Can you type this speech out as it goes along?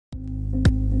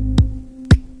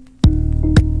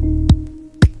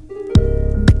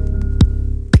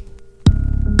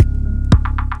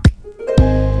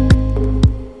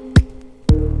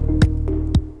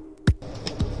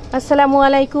আসসালামু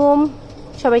আলাইকুম,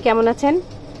 সবাই কেমন আছেন?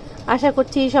 আশা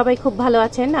করছি সবাই খুব ভালো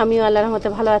আছেন। আমিও আল্লাহর রহমতে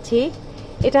ভালো আছি।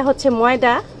 এটা হচ্ছে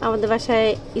ময়দা। আমাদের বাসায়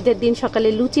ঈদের দিন সকালে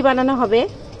লুচি বানানো হবে।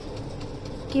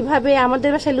 কিভাবে আমাদের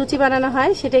বাসায় লুচি বানানো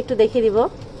হয় সেটা একটু দেখিয়ে দিব।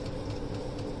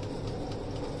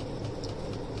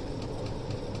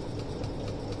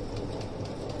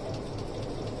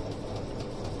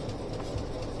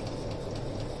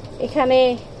 এখানে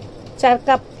 4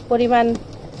 কাপ পরিমাণ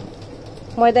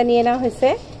ময়দা নিয়ে নেওয়া হয়েছে,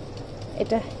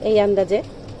 এটা এই আন্দাজে।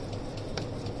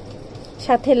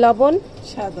 সাথে লবণ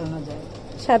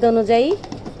স্বাদ অনুযায়ী,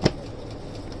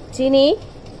 চিনি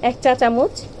 1 চা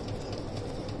চামচ,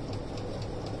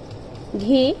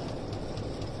 ঘি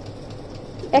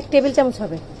 1 টেবিল চামচ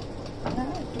হবে।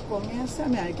 একটু কমে আছে,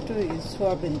 আমি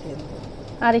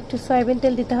আরেকটু সয়াবিন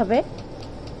তেল দিতে হবে।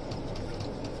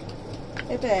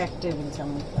 এটা 1 টেবিল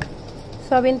চামচ।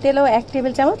 সয়াবিন তেলও 1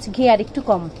 টেবিল চামচ, ঘি আর একটু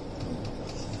কম।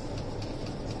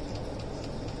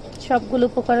 সবগুলো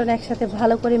উপকরণ একসাথে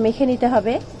ভালো করে মেখে নিতে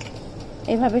হবে।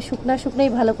 এভাবে শুকনোই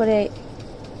ভালো করে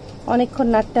অনেকক্ষণ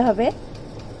নাড়তে হবে।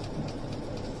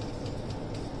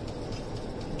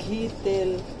 ঘি, তেল,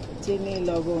 চিনি,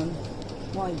 লবণ,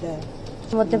 ময়দা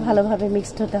মধ্যে ভালোভাবে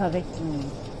মিক্সড হতে হবে।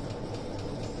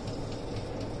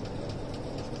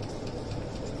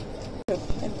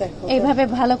 এইভাবে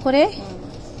ভালো করে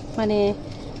মানে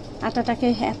আটাটাকে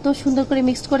এত সুন্দর করে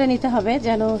মিক্সড করে নিতে হবে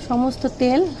যেন সমস্ত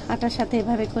তেল আটার সাথে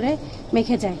এভাবে করে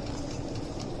মেখে যায়।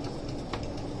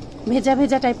 ভেজা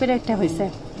ভেজা টাইপের একটা হয়েছে।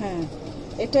 হ্যাঁ,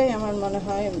 এটাই আমার মনে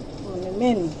হয় মানে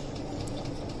মেন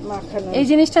মাখানো। এই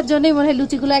জিনিসটার জন্যই মনে হয়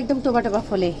লুচিগুলো একদম টোবা টোবা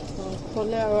ফলে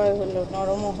আবার হলো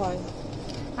নরমও হয়।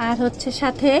 আর হচ্ছে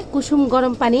সাথে কুসুম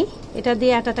গরম পানি, এটা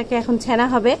দিয়ে আটাটাকে এখন ছেনা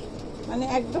হবে। মানে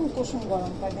একদম কুসুম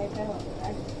গরম পানি, এটা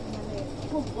মানে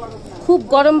খুব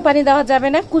গরম পানি দেওয়া যাবে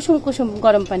না, কুসুম কুসুম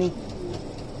গরম পানি।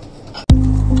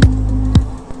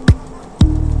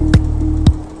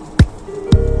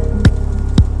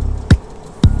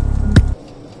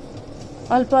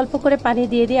 অল্প অল্প করে পানি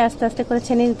দিয়ে দিয়ে আস্তে আস্তে করে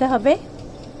ছেনে নিতে হবে।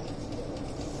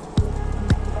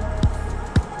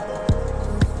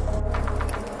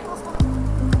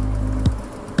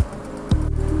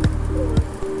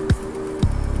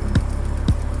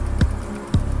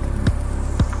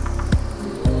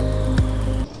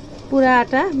 পুরা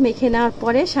আটা মেখে নেওয়ার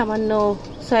পরে সামান্য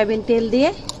সয়াবিন তেল দিয়ে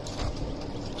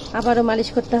আবারও মালিশ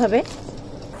করতে হবে।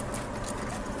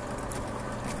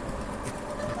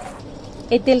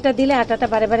 এই তেলটা দিলে আটাটা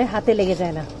বারে বারে হাতে লেগে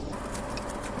যায় না।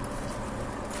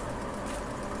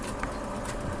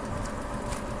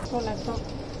 একদম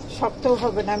শক্ত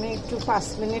হবে না, আমি একটু 5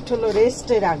 মিনিট হলো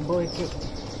রেস্টে রাখবো একে,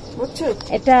 বুঝছো?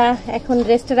 এটা এখন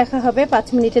রেস্টে রাখা হবে 5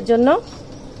 মিনিটের জন্য,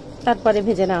 তারপরে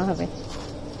ভেজে নেওয়া হবে।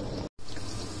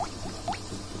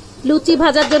 লুচি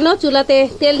ভাজার জন্য চুলাতে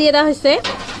তেল দিয়ে দেওয়া হয়েছে।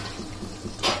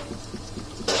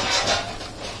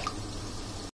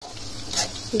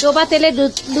 ডোবা তেলে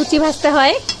লুচি ভাজতে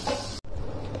হয়।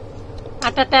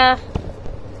 আটাটা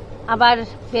আবার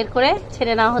বের করে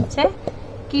ছেড়ে নেওয়া হচ্ছে।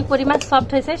 কি পরিমাণ সফট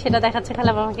হয়েছে সেটা দেখাচ্ছে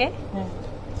খালাম আমাকে।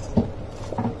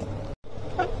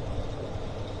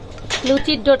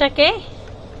 লুচির ডোটাকে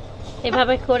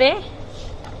এভাবে করে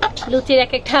লুচির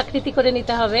এক একটা আকৃতি করে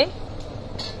নিতে হবে,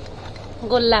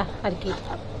 গোল্লা আর কি।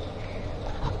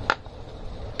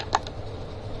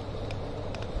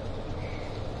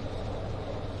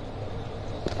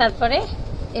 তারপরে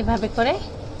এভাবে করে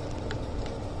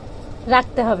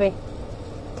রাখতে হবে।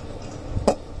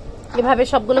 এভাবে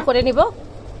সবগুলো করে নিব।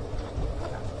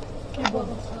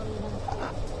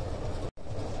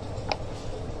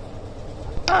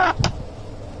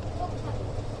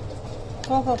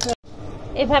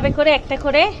 এভাবে করে একটা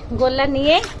করে গোল্লা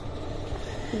নিয়ে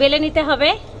বেলে নিতে হবে।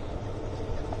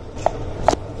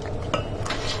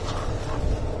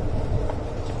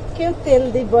 কেউ তেল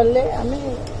দিই বললে, আমি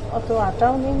অত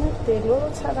আটাও নিই না, তেলও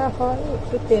ছাড়া হয়,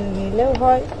 একটু তেল নিলেও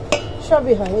হয়,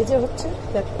 সবই হয়। এই যে হচ্ছে,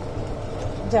 দেখো,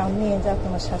 যাও নিয়ে যাও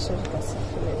তোমার শাশুড়ির কাছে।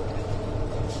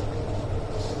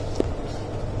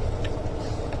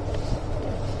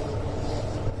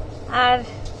 আর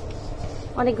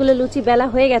অনেকগুলো লুচি বেলা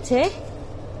হয়ে গেছে,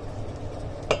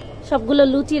 সবগুলো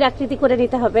লুচির আকৃতি করে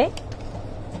নিতে হবে।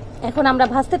 এখন আমরা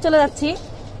ভাজতে চলে যাচ্ছি।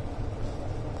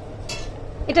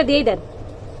 এটা দিয়েই দেন।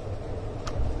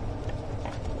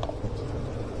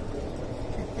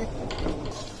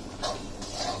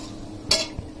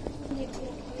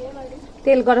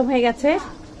 তেল গরম হয়ে গেছে।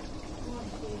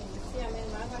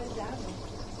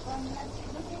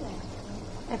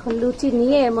 এখন লুচি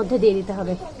নিয়ে এর মধ্যে দিয়ে দিতে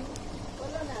হবে।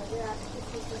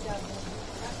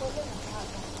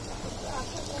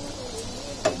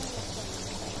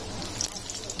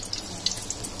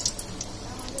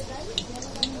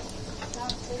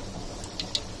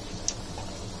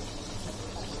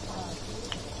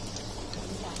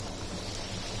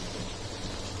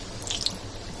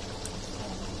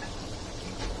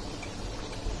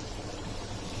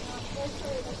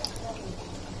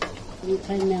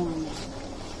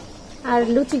 আর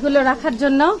লুচিগুলো রাখার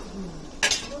জন্য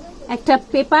একটা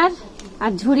পেপার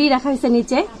আর ঝুড়ি রাখা হয়েছে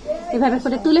নিচে, এভাবে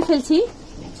করে তুলে ফেলছি,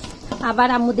 আবার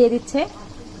আম্মু দিয়ে দিচ্ছে।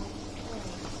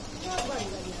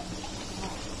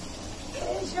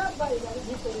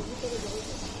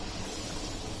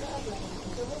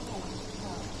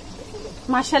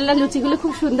 মাশাআল্লাহ লুচিগুলো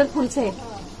খুব সুন্দর ফুলছে।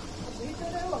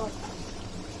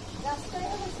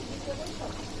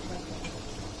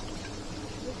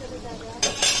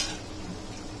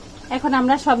 এখন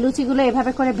আমরা সব লুচিগুলো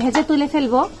এভাবে করে ভেজে তুলে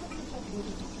ফেলবো।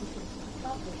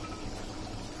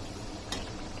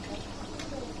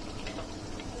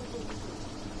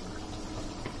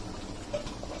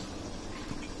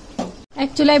 এক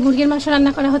চুলায় মুরগির মাংস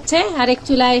রান্না করা হচ্ছে আর এক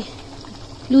চুলায়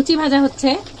লুচি ভাজা হচ্ছে।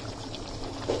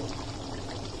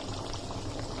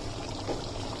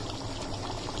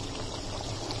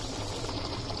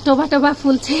 টোবা টোবা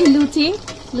ফুলছে লুচি,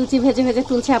 লুচি ভেজে ভেজে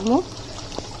তুলছে আম্মু।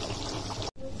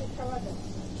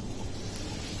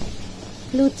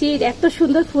 লুচি এত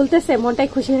সুন্দর ফুলতেছে, মনটাই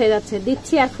খুশি হয়ে যাচ্ছে,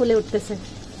 দিচ্ছি আর ফুলে উঠতেছে।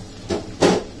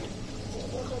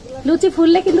 লুচি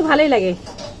ফুললে কিন্তু ভালোই লাগে।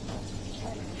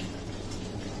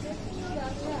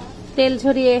 তেল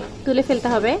ঝরিয়ে তুলে ফেলতে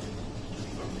হবে।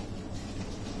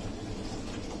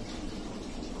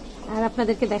 আর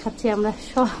আপনাদেরকে দেখাচ্ছি আমরা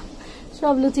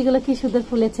সব লুচিগুলো কি সুন্দর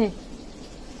ফুলেছে,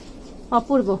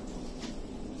 অপূর্ব।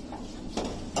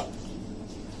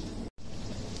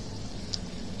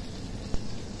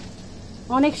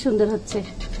 অনেক সুন্দর হচ্ছে,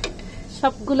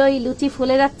 সবগুলোই লুচি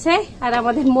ফুলে যাচ্ছে আর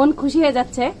আমাদের মন খুশি হয়ে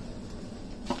যাচ্ছে।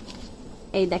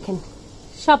 এই দেখেন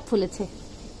সব ফুলেছে।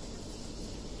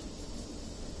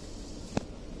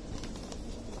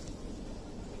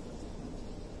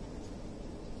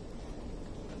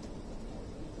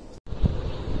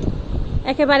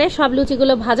 একেবারে সব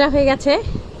লুচিগুলো ভাজা হয়ে গেছে।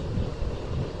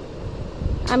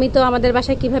 আমি তো আমাদের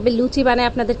বাসায় কিভাবে লুচি বানাই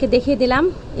আপনাদেরকে দেখিয়ে দিলাম।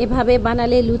 এভাবে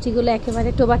বানালে লুচিগুলো একেবারে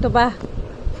টোবা টোবা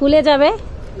ফুলে যাবে,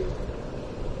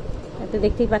 এত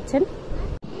দেখতেই পাচ্ছেন।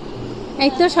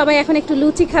 এই তো সবাই এখন একটু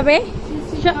লুচি খাবে।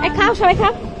 খাও সবাই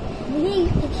খাও।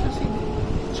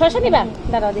 শসা নিবা?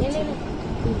 দাঁড়াও দিচ্ছি।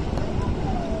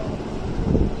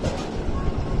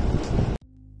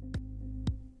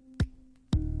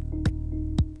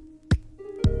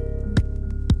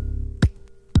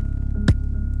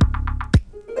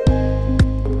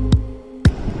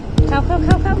 খাও খাও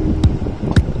খাও খাও।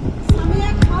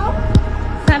 সামিয়া খাও।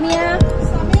 সামিয়া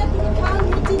সামিয়া তুমি খাও,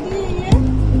 লুচি দিয়ে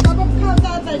কাবাব খাও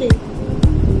তাড়াতাড়ি।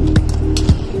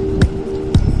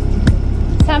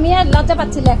 সামিয়া লজ্জা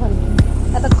পাচ্ছিল এখন,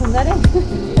 এতক্ষণ জানে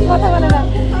কথা বলে না।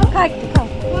 খা একটু খাও।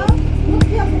 খাও,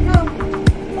 লুচি আপু খাও।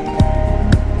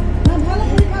 না ভালো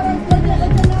করে খাও,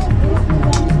 এটা নাও।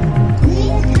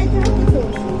 খাইতে হবে তো।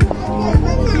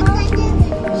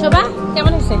 শোভা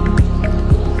কেমন হয়েছে?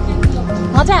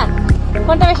 মজা?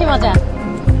 কোনটা বেশি মজা?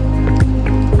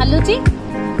 আর লুচি?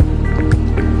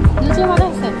 লুচি মজা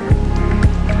হয়েছে?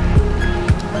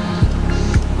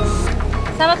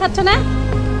 সালাদ খাচ্ছ না?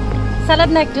 সালাদ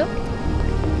না একটু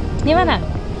নিবা না?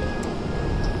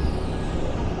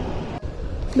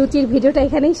 লুচির ভিডিওটা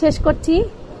এখানেই শেষ করছি।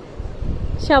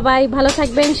 সবাই ভালো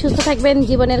থাকবেন, সুস্থ থাকবেন,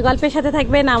 জীবনের গল্পের সাথে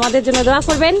থাকবেন, আমাদের জন্য দোয়া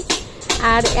করবেন।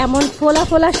 আর এমন ফোলা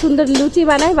ফোলা সুন্দর লুচি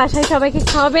বানায় বাসায় সবাইকে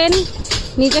খাওয়াবেন,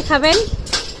 নিজে খাবেন।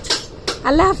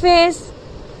 আল্লাহ হাফেজ।